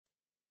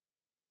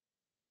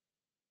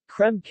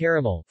Crème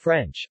caramel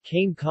French,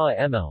 crème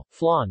caramel,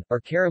 flan,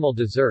 or caramel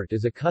dessert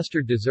is a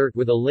custard dessert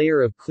with a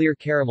layer of clear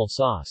caramel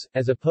sauce,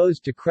 as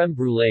opposed to crème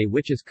brûlée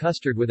which is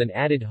custard with an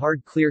added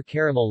hard clear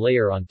caramel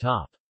layer on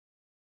top.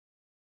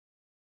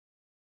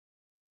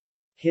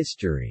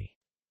 History.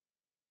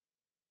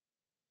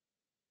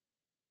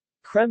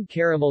 Crème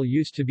caramel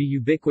used to be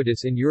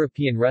ubiquitous in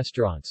European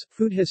restaurants.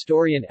 Food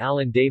historian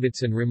Alan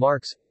Davidson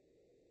remarks,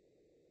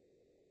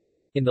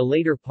 in the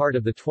later part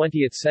of the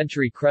 20th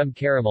century crème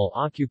caramel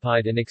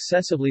occupied an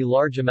excessively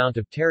large amount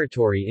of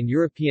territory in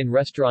European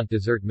restaurant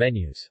dessert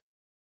menus.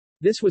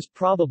 This was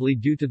probably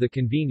due to the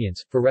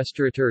convenience, for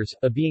restaurateurs,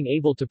 of being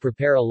able to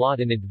prepare a lot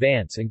in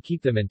advance and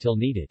keep them until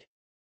needed.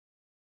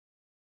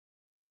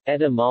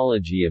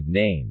 Etymology of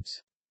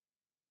names.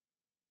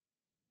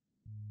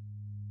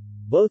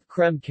 Both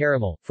crème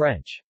caramel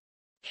French,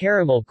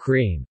 caramel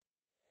cream,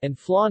 and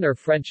flan are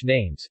French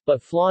names,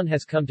 but flan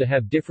has come to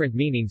have different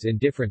meanings in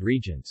different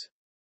regions.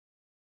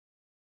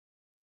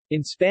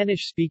 In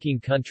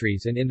Spanish-speaking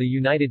countries and in the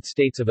United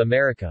States of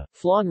America,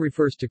 flan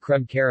refers to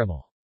crème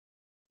caramel.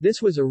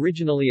 This was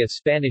originally a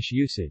Spanish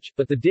usage,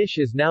 but the dish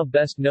is now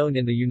best known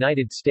in the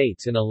United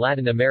States in a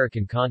Latin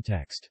American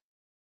context.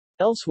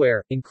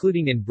 Elsewhere,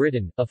 including in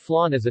Britain, a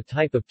flan is a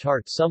type of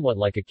tart somewhat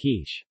like a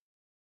quiche.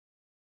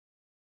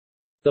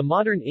 The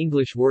modern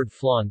English word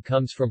flan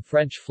comes from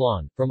French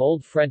flan, from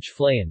Old French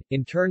flaen,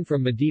 in turn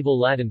from medieval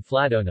Latin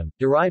flatonum,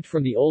 derived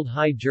from the Old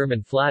High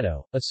German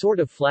flato, a sort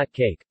of flat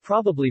cake,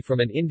 probably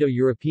from an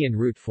Indo-European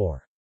root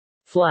for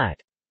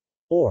flat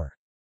or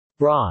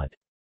broad.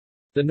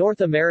 The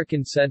North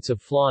American sense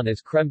of flan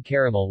as crème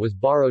caramel was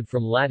borrowed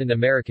from Latin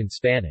American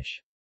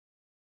Spanish.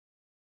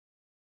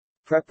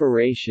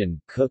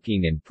 Preparation,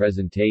 cooking and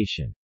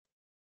presentation.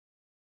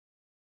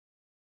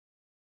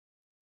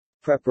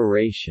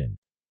 Preparation.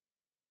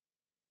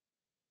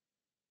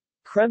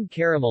 Crème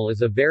caramel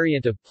is a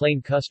variant of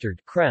plain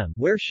custard crème,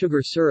 where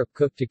sugar syrup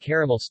cooked to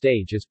caramel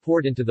stage is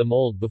poured into the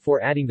mold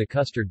before adding the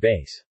custard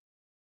base.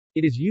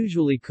 It is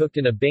usually cooked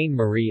in a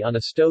bain-marie on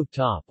a stove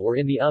top or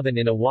in the oven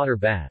in a water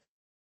bath.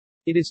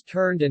 It is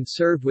turned and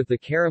served with the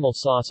caramel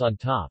sauce on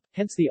top,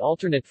 hence the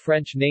alternate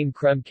French name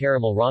crème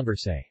caramel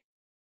renversée.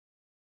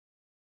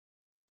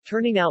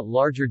 Turning out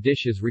larger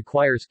dishes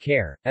requires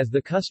care, as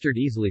the custard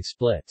easily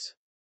splits.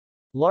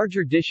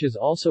 Larger dishes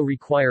also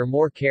require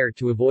more care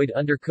to avoid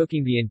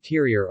undercooking the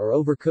interior or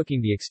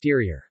overcooking the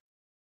exterior.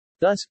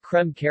 Thus,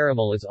 crème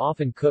caramel is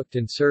often cooked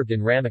and served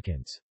in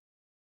ramekins.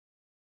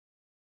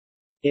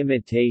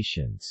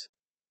 Imitations.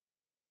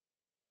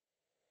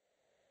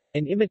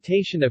 An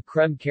imitation of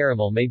crème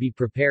caramel may be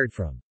prepared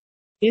from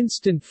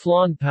instant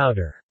flan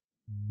powder,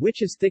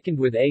 which is thickened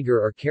with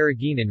agar or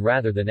carrageenan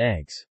rather than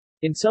eggs.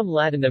 In some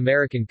Latin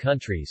American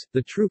countries,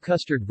 the true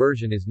custard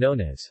version is known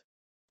as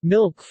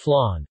milk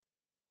flan,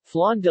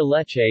 flan de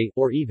leche,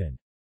 or even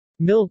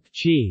milk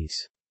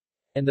cheese,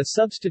 and the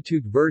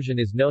substitute version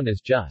is known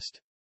as just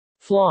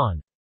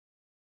flan.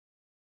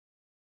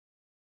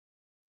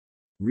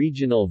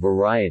 Regional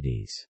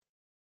varieties.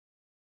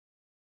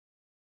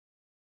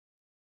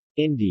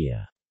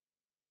 India.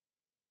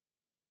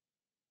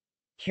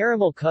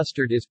 Caramel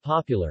custard is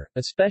popular,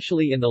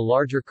 especially in the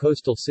larger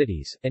coastal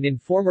cities, and in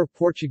former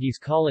Portuguese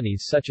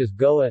colonies such as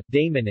Goa,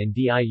 Daman and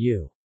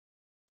Diu.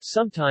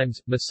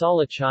 Sometimes,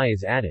 masala chai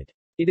is added.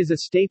 It is a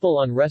staple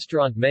on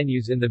restaurant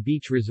menus in the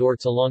beach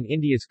resorts along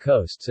India's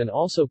coasts and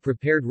also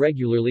prepared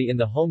regularly in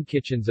the home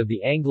kitchens of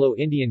the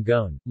Anglo-Indian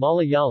Goan,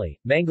 Malayali,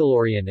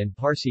 Mangalorean and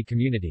Parsi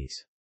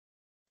communities.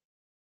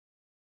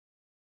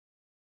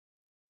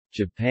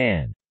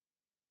 Japan.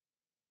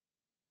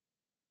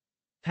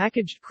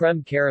 Packaged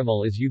crème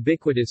caramel is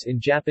ubiquitous in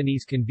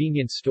Japanese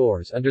convenience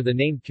stores under the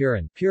name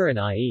purin, purin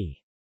i.e.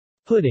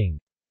 pudding,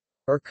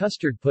 or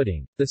custard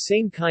pudding. The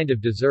same kind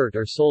of dessert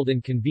are sold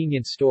in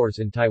convenience stores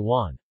in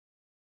Taiwan.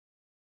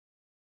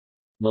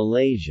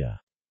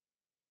 Malaysia.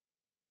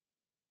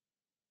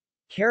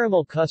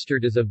 Caramel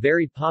custard is a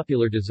very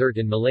popular dessert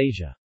in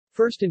Malaysia.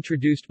 First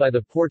introduced by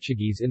the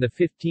Portuguese in the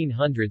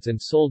 1500s and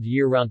sold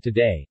year-round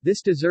today,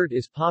 this dessert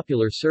is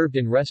popular served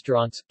in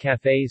restaurants,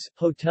 cafes,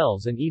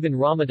 hotels and even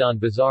Ramadan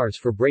bazaars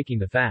for breaking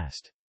the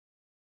fast.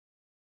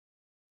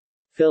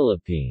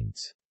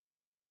 Philippines.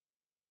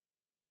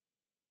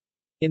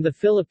 In the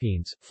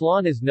Philippines,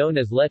 flan is known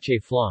as leche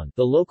flan,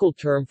 the local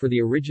term for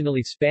the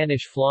originally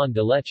Spanish flan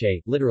de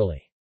leche,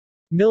 literally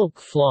milk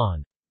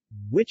flan,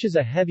 which is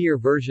a heavier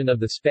version of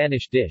the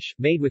Spanish dish,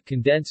 made with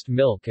condensed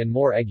milk and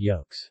more egg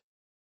yolks.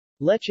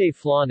 Leche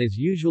flan is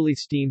usually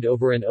steamed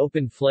over an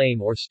open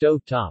flame or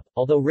stove top,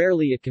 although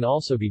rarely it can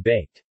also be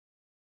baked.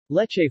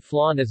 Leche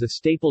flan is a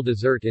staple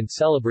dessert in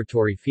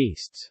celebratory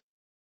feasts.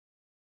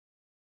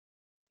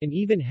 An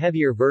even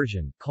heavier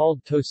version,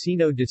 called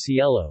tocino de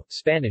cielo,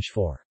 Spanish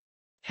for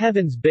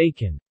heaven's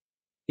bacon,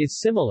 is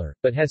similar,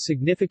 but has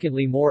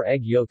significantly more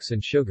egg yolks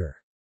and sugar.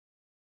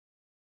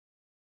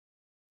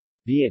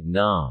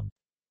 Vietnam.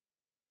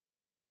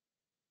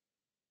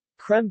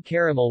 Crème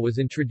caramel was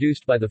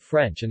introduced by the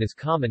French and is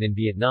common in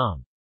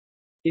Vietnam.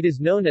 It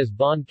is known as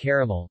bon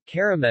caramel,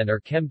 caramen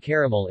or kem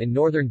caramel in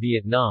northern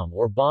Vietnam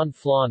or bon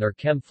flan or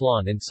kem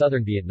flan in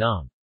southern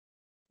Vietnam.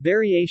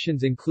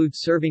 Variations include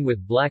serving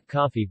with black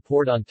coffee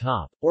poured on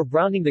top, or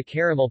browning the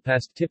caramel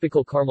past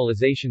typical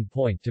caramelization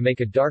point to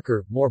make a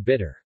darker, more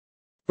bitter,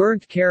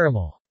 burnt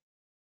caramel.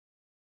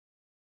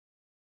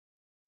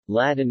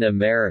 Latin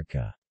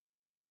America.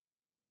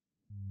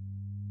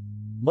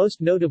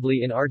 Most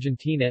notably in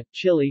Argentina,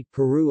 Chile,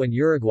 Peru and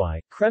Uruguay,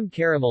 crème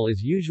caramel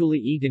is usually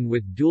eaten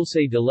with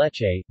dulce de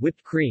leche,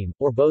 whipped cream,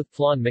 or both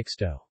flan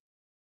mixto.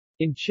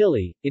 In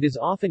Chile, it is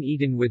often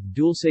eaten with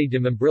dulce de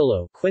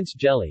membrillo, quince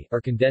jelly, or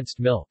condensed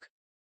milk.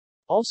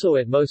 Also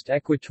at most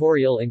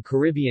equatorial and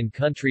Caribbean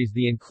countries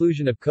the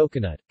inclusion of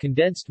coconut,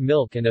 condensed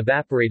milk and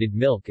evaporated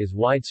milk is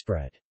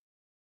widespread.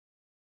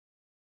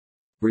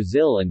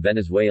 Brazil and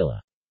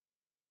Venezuela.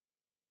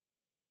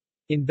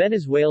 In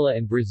Venezuela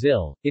and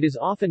Brazil, it is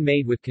often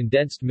made with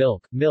condensed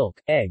milk,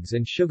 eggs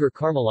and sugar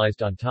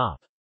caramelized on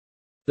top.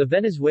 The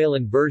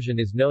Venezuelan version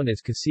is known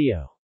as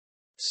quesillo,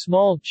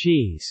 small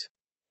cheese,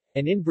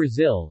 and in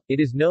Brazil, it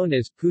is known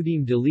as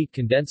pudim de leite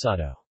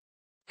condensado,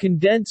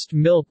 condensed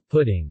milk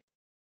pudding.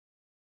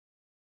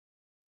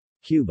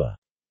 Cuba.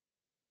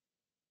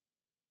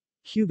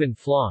 Cuban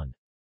flan,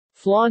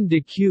 flan de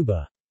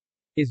Cuba,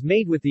 is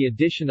made with the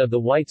addition of the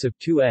whites of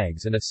 2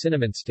 eggs and a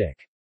cinnamon stick.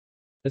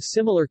 A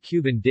similar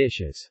Cuban dish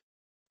is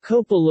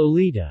copa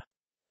lolita,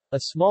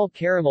 a small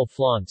caramel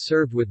flan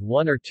served with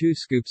 1 or 2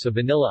 scoops of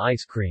vanilla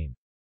ice cream.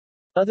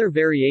 Other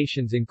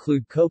variations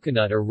include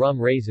coconut or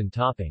rum raisin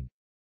topping.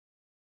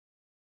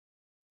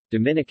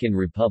 Dominican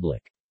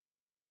Republic.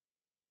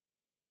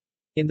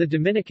 In the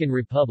Dominican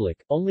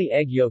Republic, only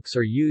egg yolks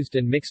are used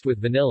and mixed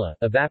with vanilla,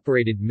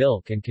 evaporated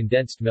milk and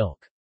condensed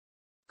milk.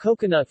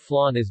 Coconut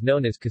flan is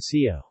known as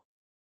quesillo.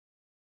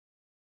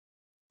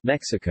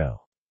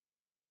 Mexico.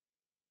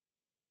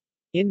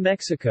 In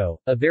Mexico,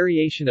 a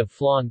variation of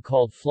flan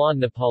called flan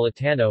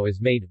napolitano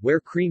is made,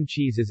 where cream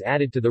cheese is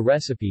added to the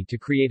recipe to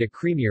create a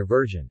creamier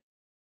version.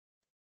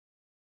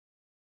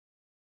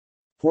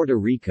 Puerto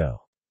Rico.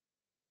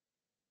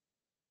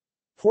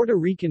 Puerto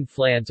Rican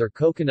flans are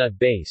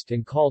coconut-based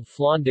and called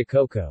flan de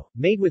coco,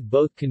 made with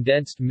both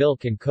condensed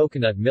milk and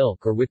coconut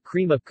milk or with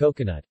cream of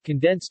coconut,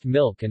 condensed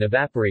milk and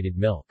evaporated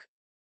milk.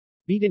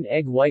 Beaten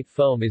egg white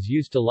foam is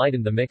used to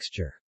lighten the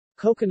mixture.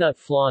 Coconut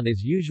flan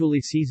is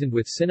usually seasoned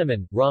with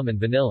cinnamon, rum and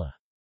vanilla.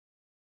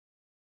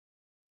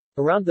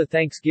 Around the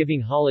Thanksgiving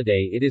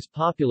holiday it is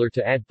popular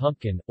to add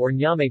pumpkin, or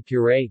ñame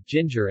puree,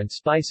 ginger and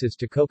spices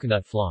to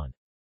coconut flan.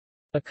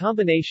 A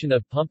combination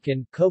of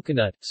pumpkin,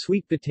 coconut,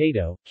 sweet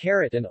potato,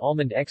 carrot and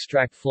almond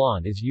extract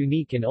flan is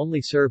unique and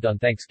only served on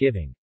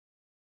Thanksgiving.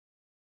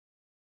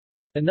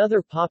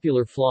 Another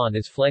popular flan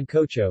is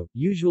flancocho,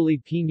 usually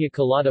piña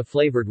colada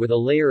flavored with a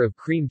layer of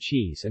cream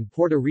cheese and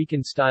Puerto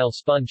Rican-style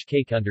sponge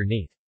cake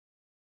underneath.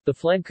 The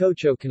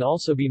flancocho can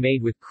also be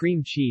made with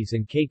cream cheese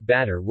and cake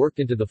batter worked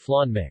into the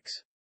flan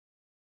mix.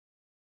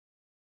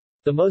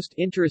 The most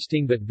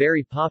interesting but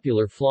very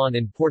popular flan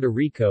in Puerto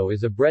Rico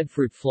is a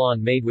breadfruit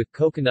flan made with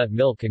coconut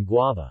milk and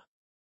guava.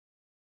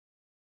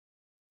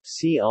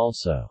 See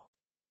also: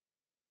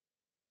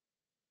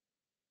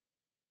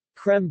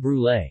 Crème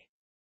brûlée.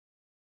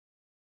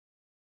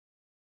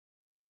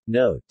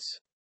 Notes.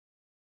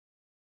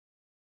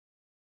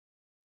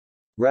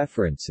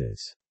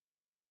 References.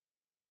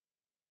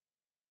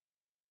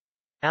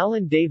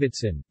 Alan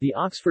Davidson, The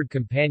Oxford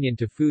Companion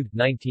to Food,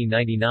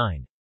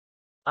 1999.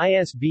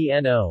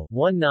 ISBN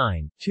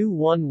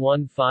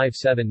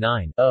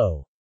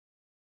 0-19-211579-0.